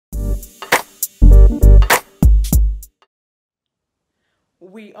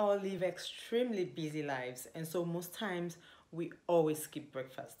We all live extremely busy lives, and so most times we always skip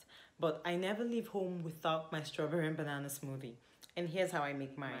breakfast. But I never leave home without my strawberry and banana smoothie. And here's how I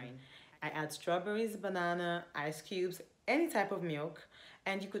make mine. I add strawberries, banana, ice cubes, any type of milk,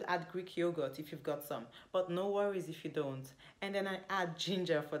 and you could add Greek yogurt if you've got some, but no worries if you don't. And then I add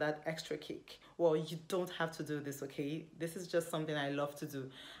ginger for that extra kick. Well, you don't have to do this, okay? This is just something I love to do.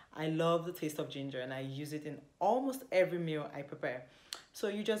 I love the taste of ginger and I use it in almost every meal I prepare. So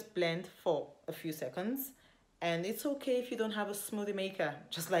you just blend for a few seconds, and it's okay if you don't have a smoothie maker,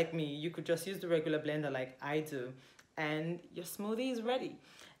 just like me. You could just use the regular blender like I do, and your smoothie is ready.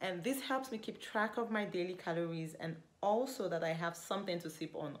 And this helps me keep track of my daily calories and also that I have something to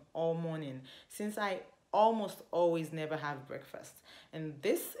sip on all morning since I almost always never have breakfast. And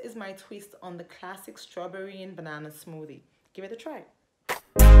this is my twist on the classic strawberry and banana smoothie. Give it a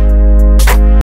try.